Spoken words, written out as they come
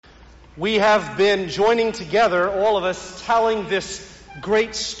We have been joining together, all of us, telling this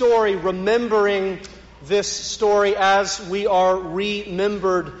great story, remembering this story as we are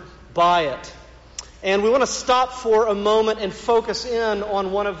remembered by it. And we want to stop for a moment and focus in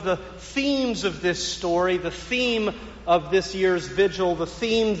on one of the themes of this story, the theme of this year's vigil, the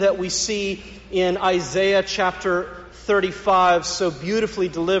theme that we see in Isaiah chapter 35, so beautifully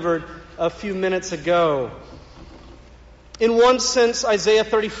delivered a few minutes ago. In one sense, Isaiah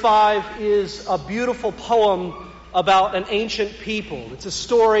 35 is a beautiful poem about an ancient people. It's a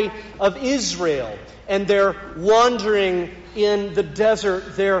story of Israel and their wandering in the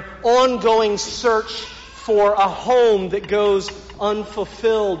desert, their ongoing search for a home that goes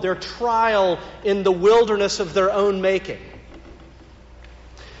unfulfilled, their trial in the wilderness of their own making.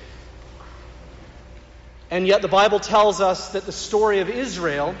 And yet the Bible tells us that the story of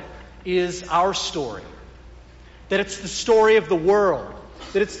Israel is our story. That it's the story of the world.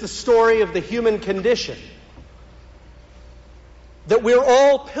 That it's the story of the human condition. That we're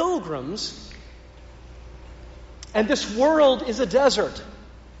all pilgrims. And this world is a desert.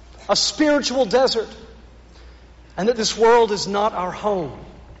 A spiritual desert. And that this world is not our home.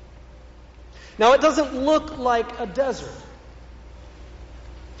 Now, it doesn't look like a desert.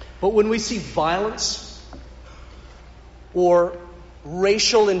 But when we see violence or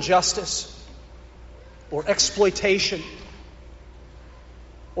racial injustice or exploitation,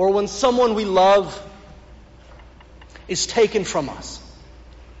 or when someone we love is taken from us,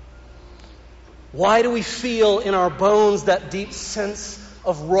 why do we feel in our bones that deep sense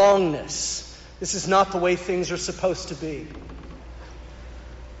of wrongness? This is not the way things are supposed to be.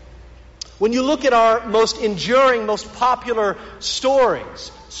 When you look at our most enduring, most popular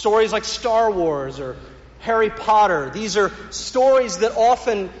stories like Star Wars or Harry Potter, these are stories that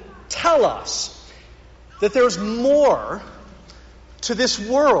often tell us that there's more to this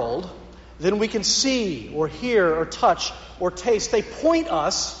world than we can see or hear or touch or taste. They point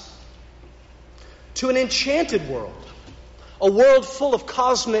us to an enchanted world, a world full of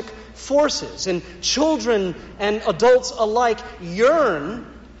cosmic forces, and children and adults alike yearn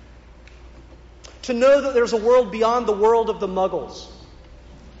to know that there's a world beyond the world of the Muggles,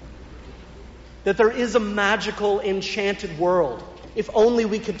 that there is a magical, enchanted world, if only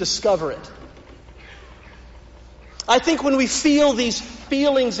we could discover it. I think when we feel these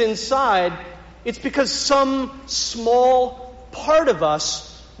feelings inside, it's because some small part of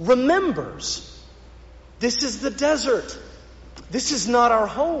us remembers this is the desert. This is not our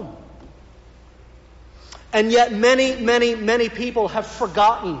home. And yet many, many, many people have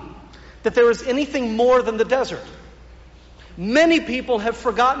forgotten that there is anything more than the desert. Many people have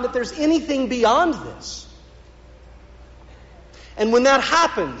forgotten that there's anything beyond this. And when that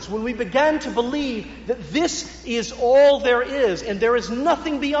happens, when we begin to believe that this is all there is and there is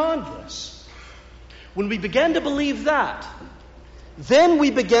nothing beyond this, when we begin to believe that, then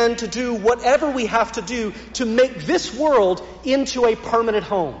we begin to do whatever we have to do to make this world into a permanent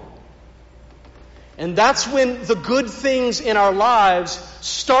home. And that's when the good things in our lives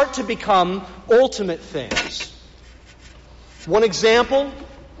start to become ultimate things. One example,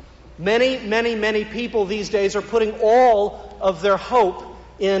 many people these days are putting all of their hope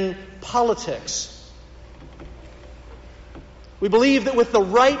in politics. We believe that with the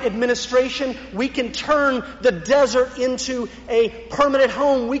right administration, we can turn the desert into a permanent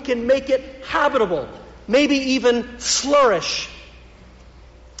home. We can make it habitable, maybe even flourish.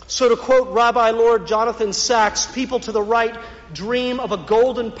 So to quote Rabbi Lord Jonathan Sacks, people to the right dream of a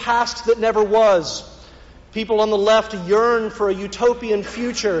golden past that never was. People on the left yearn for a utopian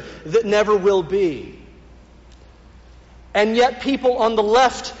future that never will be. And yet people on the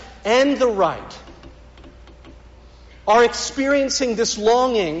left and the right are experiencing this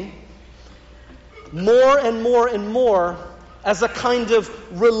longing more and more and more as a kind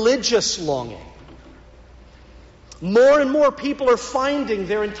of religious longing. More and more people are finding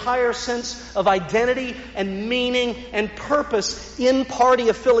their entire sense of identity and meaning and purpose in party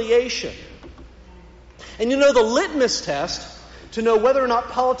affiliation. And you know, the litmus test to know whether or not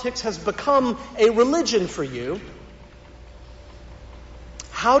politics has become a religion for you,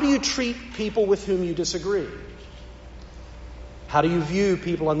 how do you treat people with whom you disagree? How do you view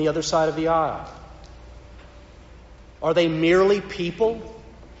people on the other side of the aisle? Are they merely people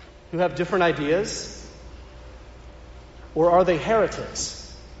who have different ideas? Or are they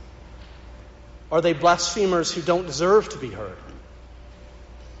heretics? Are they blasphemers who don't deserve to be heard?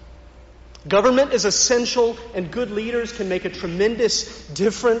 Government is essential, and good leaders can make a tremendous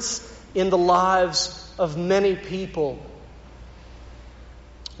difference in the lives of many people.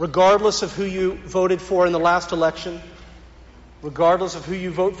 Regardless of who you voted for in the last election, regardless of who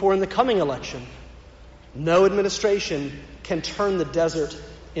you vote for in the coming election, no administration can turn the desert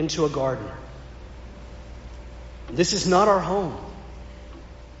into a garden. This is not our home.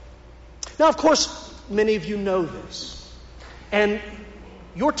 Now, of course, many of you know this. And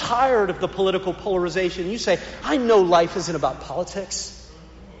you're tired of the political polarization. You say, I know life isn't about politics.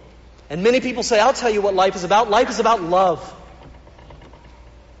 And many people say, I'll tell you what life is about. Life is about love.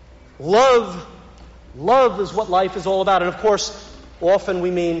 Love is what life is all about. And of course, often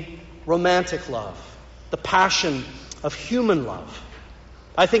we mean romantic love, the passion of human love.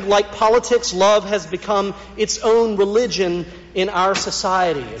 I think like politics, love has become its own religion in our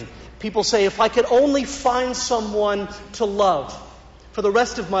society. And people say, if I could only find someone to love for the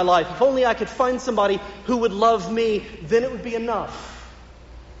rest of my life, if only I could find somebody who would love me, then it would be enough.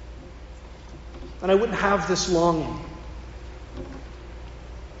 And I wouldn't have this longing.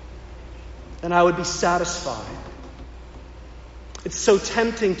 And I would be satisfied. It's so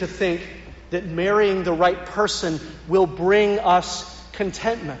tempting to think that marrying the right person will bring us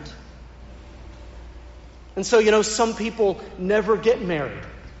contentment. And so, some people never get married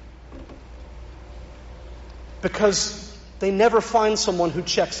because they never find someone who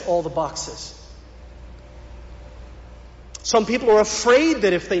checks all the boxes. Some people are afraid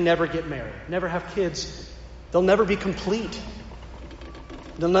that if they never get married, never have kids, they'll never be complete.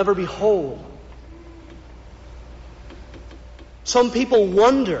 They'll never be whole. Some people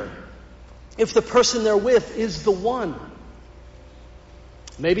wonder if the person they're with is the one.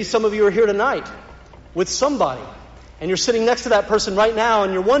 Maybe some of you are here tonight with somebody, and you're sitting next to that person right now,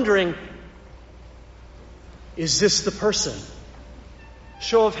 and you're wondering, is this the person?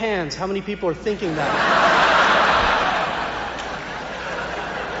 Show of hands, how many people are thinking that?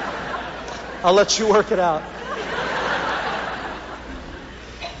 I'll let you work it out.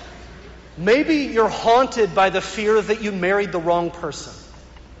 Maybe you're haunted by the fear that you married the wrong person.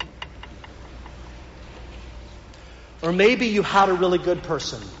 Or maybe you had a really good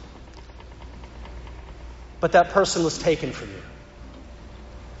person, but that person was taken from you.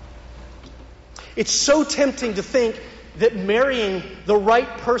 It's so tempting to think that marrying the right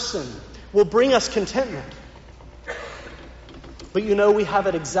person will bring us contentment. But we have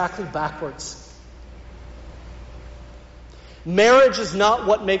it exactly backwards. Marriage is not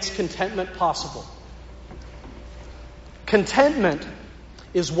what makes contentment possible. Contentment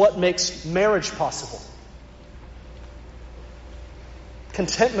is what makes marriage possible.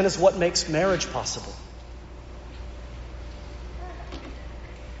 Contentment is what makes marriage possible.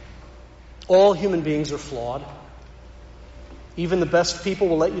 All human beings are flawed. Even the best people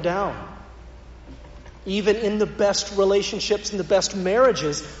will let you down. Even in the best relationships and the best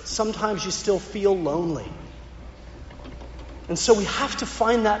marriages, sometimes you still feel lonely. And so we have to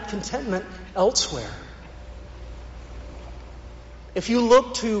find that contentment elsewhere. If you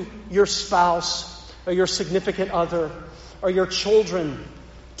look to your spouse or your significant other or your children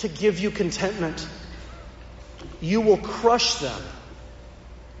to give you contentment, you will crush them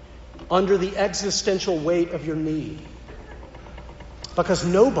under the existential weight of your need. Because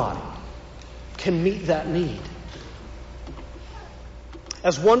nobody can meet that need.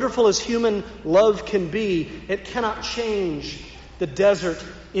 As wonderful as human love can be, it cannot change the desert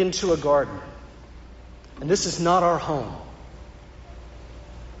into a garden. And this is not our home.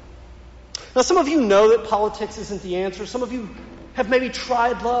 Now, some of you know that politics isn't the answer. Some of you have maybe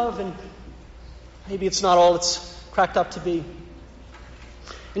tried love, and maybe it's not all it's cracked up to be.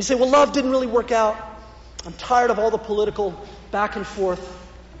 And you say, well, love didn't really work out. I'm tired of all the political back and forth.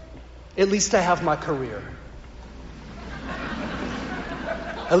 At least I have my career.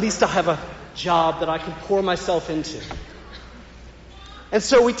 At least I have a job that I can pour myself into. And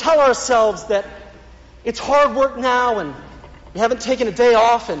so we tell ourselves that it's hard work now, and we haven't taken a day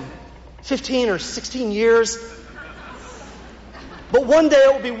off in 15 or 16 years. But one day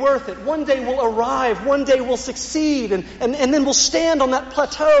it will be worth it. One day we'll arrive. One day we'll succeed. And then we'll stand on that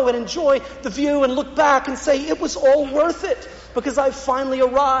plateau and enjoy the view and look back and say, it was all worth it because I've finally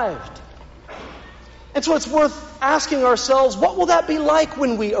arrived. And so it's worth asking ourselves, what will that be like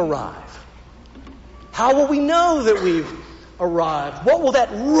when we arrive? How will we know that we've arrived? What will that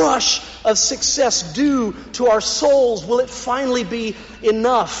rush of success do to our souls? Will it finally be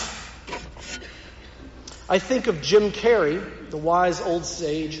enough? I think of Jim Carrey, the wise old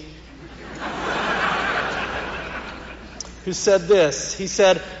sage, who said this. He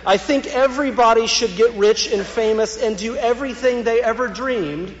said, I think everybody should get rich and famous and do everything they ever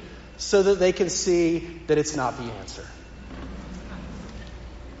dreamed so that they can see that it's not the answer.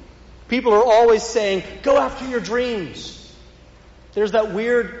 People are always saying, go after your dreams. There's that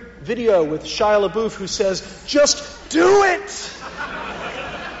weird video with Shia LaBeouf who says, just do it!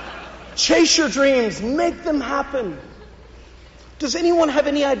 Chase your dreams. Make them happen. Does anyone have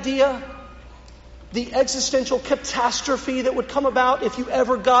any idea the existential catastrophe that would come about if you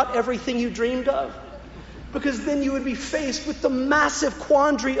ever got everything you dreamed of? Because then you would be faced with the massive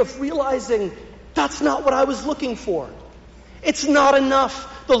quandary of realizing that's not what I was looking for. It's not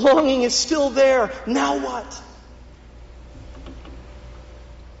enough. The longing is still there. Now what?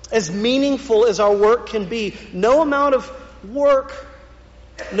 As meaningful as our work can be, no amount of work,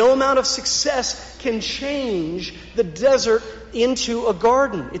 no amount of success can change the desert into a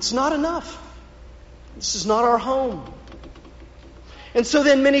garden. It's not enough. This is not our home. And so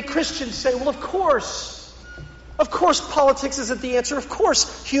then many Christians say, well, of course politics isn't the answer. Of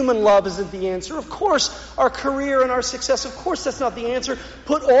course human love isn't the answer. Of course our career and our success, of course that's not the answer.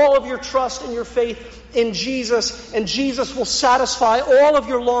 Put all of your trust and your faith in Jesus, and Jesus will satisfy all of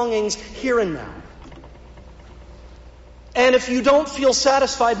your longings here and now. And if you don't feel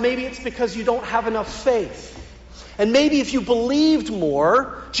satisfied, maybe it's because you don't have enough faith. And maybe if you believed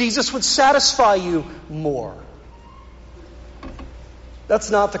more, Jesus would satisfy you more. That's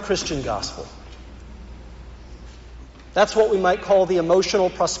not the Christian gospel. That's what we might call the emotional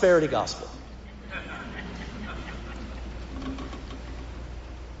prosperity gospel.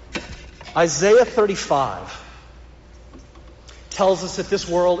 Isaiah 35 tells us that this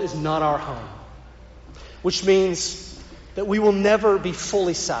world is not our home, which means that we will never be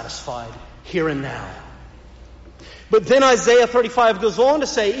fully satisfied here and now. But then Isaiah 35 goes on to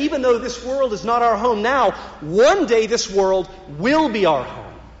say, even though this world is not our home now, one day this world will be our home.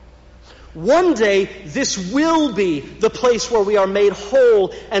 One day this will be the place where we are made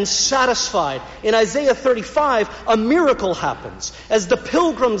whole and satisfied. In Isaiah 35, a miracle happens. As the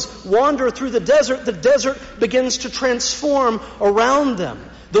pilgrims wander through the desert begins to transform around them.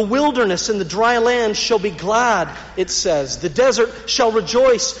 The wilderness and the dry land shall be glad, it says. The desert shall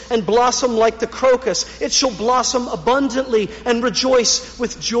rejoice and blossom like the crocus. It shall blossom abundantly and rejoice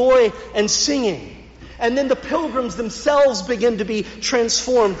with joy and singing. And then the pilgrims themselves begin to be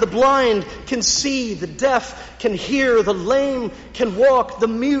transformed. The blind can see, the deaf can hear, the lame can walk, the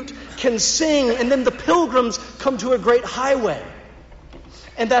mute can sing. And then the pilgrims come to a great highway.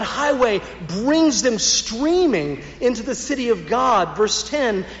 And that highway brings them streaming into the city of God. Verse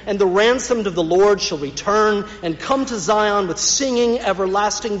 10, and the ransomed of the Lord shall return and come to Zion with singing.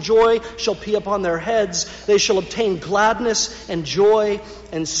 Everlasting joy shall be upon their heads. They shall obtain gladness and joy,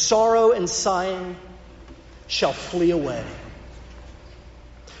 and sorrow and sighing shall flee away.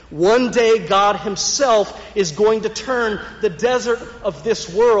 One day God Himself is going to turn the desert of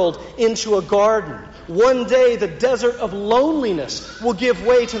this world into a garden. One day the desert of loneliness will give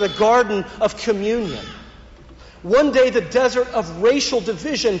way to the garden of communion. One day the desert of racial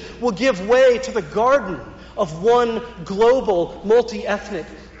division will give way to the garden of one global, multi-ethnic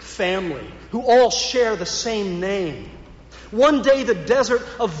family who all share the same name. One day the desert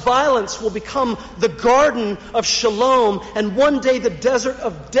of violence will become the garden of shalom, and one day the desert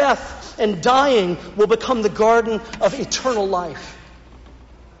of death and dying will become the garden of eternal life.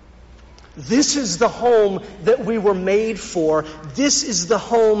 This is the home that we were made for. This is the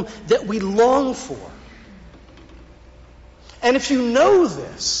home that we long for. And if you know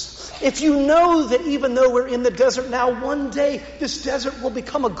this, if you know that even though we're in the desert now, one day this desert will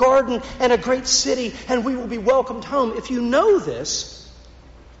become a garden and a great city and we will be welcomed home. If you know this,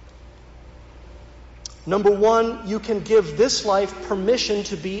 number one, you can give this life permission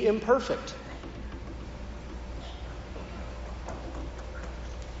to be imperfect.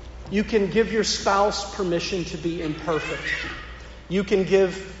 You can give your spouse permission to be imperfect. You can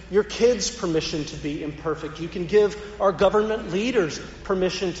give your kids permission to be imperfect. You can give our government leaders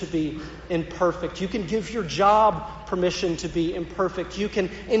permission to be imperfect. You can give your job permission to be imperfect. You can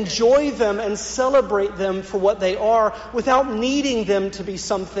enjoy them and celebrate them for what they are without needing them to be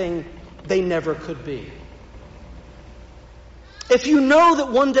something they never could be. If you know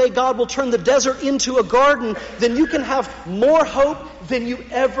that one day God will turn the desert into a garden, then you can have more hope than you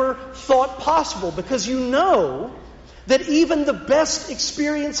ever thought possible, because you know that even the best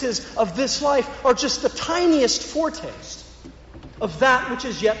experiences of this life are just the tiniest foretaste of that which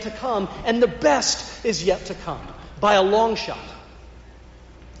is yet to come, and the best is yet to come by a long shot.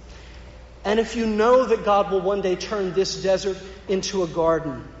 And if you know that God will one day turn this desert into a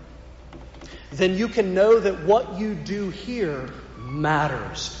garden, then you can know that what you do here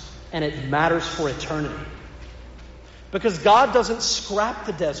matters, and it matters for eternity. Because God doesn't scrap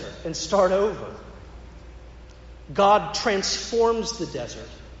the desert and start over. God transforms the desert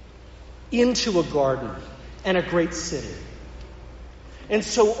into a garden and a great city. And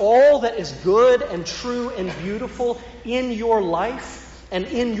so all that is good and true and beautiful in your life and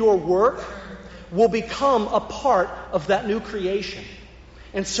in your work will become a part of that new creation.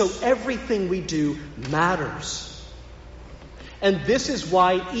 And so everything we do matters. And this is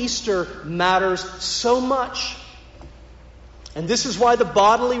why Easter matters so much. And this is why the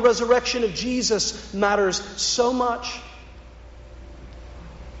bodily resurrection of Jesus matters so much.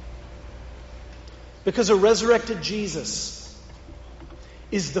 Because a resurrected Jesus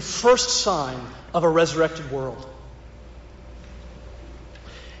is the first sign of a resurrected world.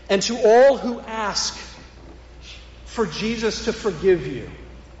 And to all who ask for Jesus to forgive you,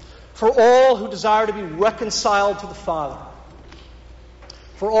 for all who desire to be reconciled to the Father,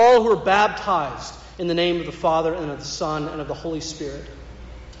 for all who are baptized in the name of the Father and of the Son and of the Holy Spirit,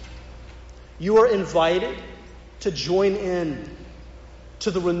 you are invited to join in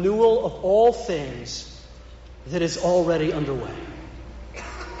to the renewal of all things that is already underway.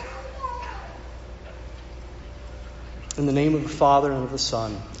 In the name of the Father and of the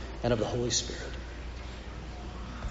Son and of the Holy Spirit.